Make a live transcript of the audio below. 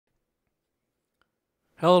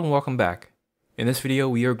Hello and welcome back. In this video,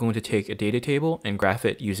 we are going to take a data table and graph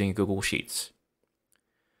it using Google Sheets.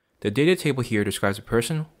 The data table here describes a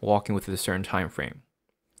person walking within a certain time frame.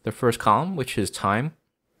 The first column, which is time,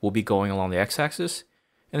 will be going along the x-axis,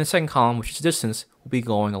 and the second column, which is distance, will be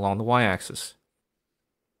going along the y-axis.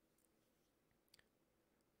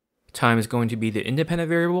 Time is going to be the independent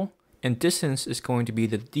variable, and distance is going to be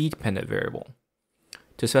the dependent variable.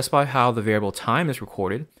 To specify how the variable time is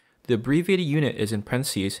recorded, the abbreviated unit is in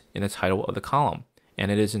parentheses in the title of the column,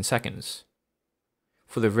 and it is in seconds.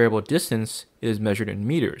 For the variable distance, it is measured in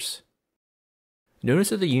meters. Notice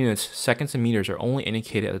that the units, seconds and meters, are only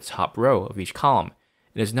indicated at the top row of each column,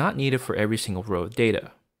 and is not needed for every single row of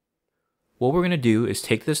data. What we're going to do is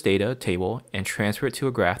take this data table and transfer it to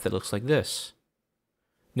a graph that looks like this.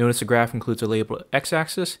 Notice the graph includes a labeled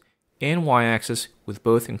x-axis and y-axis with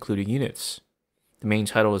both included units. The main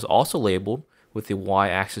title is also labeled with the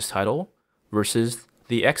y-axis title versus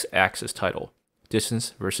the x-axis title,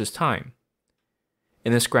 distance versus time.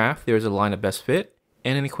 In this graph, there is a line of best fit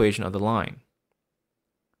and an equation of the line.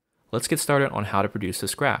 Let's get started on how to produce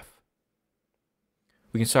this graph.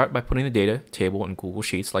 We can start by putting the data table in Google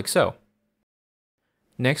Sheets like so.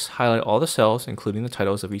 Next, highlight all the cells, including the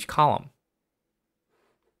titles of each column.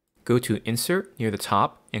 Go to Insert near the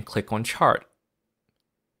top and click on Chart.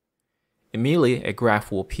 Immediately, a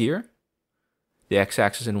graph will appear. The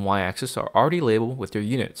x-axis and y-axis are already labeled with their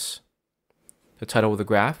units. The title of the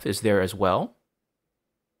graph is there as well.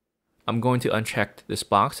 I'm going to uncheck this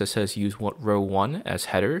box that says use row 1 as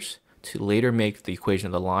headers to later make the equation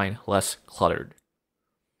of the line less cluttered.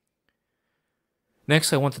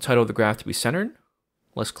 Next, I want the title of the graph to be centered.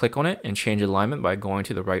 Let's click on it and change alignment by going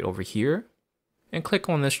to the right over here and click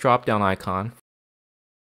on this drop-down icon.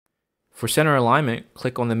 For center alignment,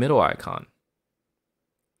 click on the middle icon.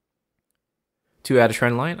 To add a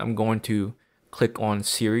trend line, I'm going to click on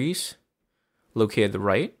Series, located at the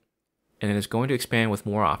right, and it is going to expand with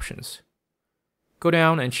more options. Go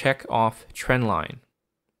down and check off Trend Line.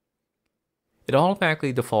 It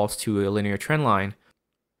automatically defaults to a linear trend line,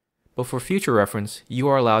 but for future reference, you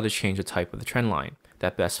are allowed to change the type of the trend line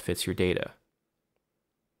that best fits your data.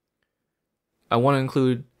 I want to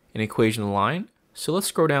include an equation of the line, so let's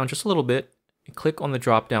scroll down just a little bit and click on the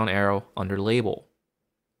drop-down arrow under Label.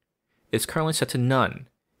 It's currently set to None,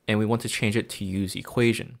 and we want to change it to Use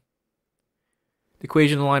Equation. The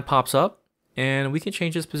equation of the line pops up, and we can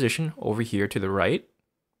change its position over here to the right.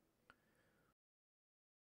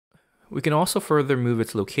 We can also further move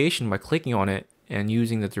its location by clicking on it and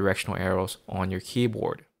using the directional arrows on your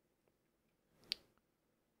keyboard.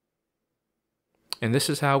 And this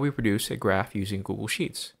is how we produce a graph using Google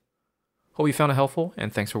Sheets. Hope you found it helpful,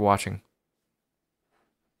 and thanks for watching.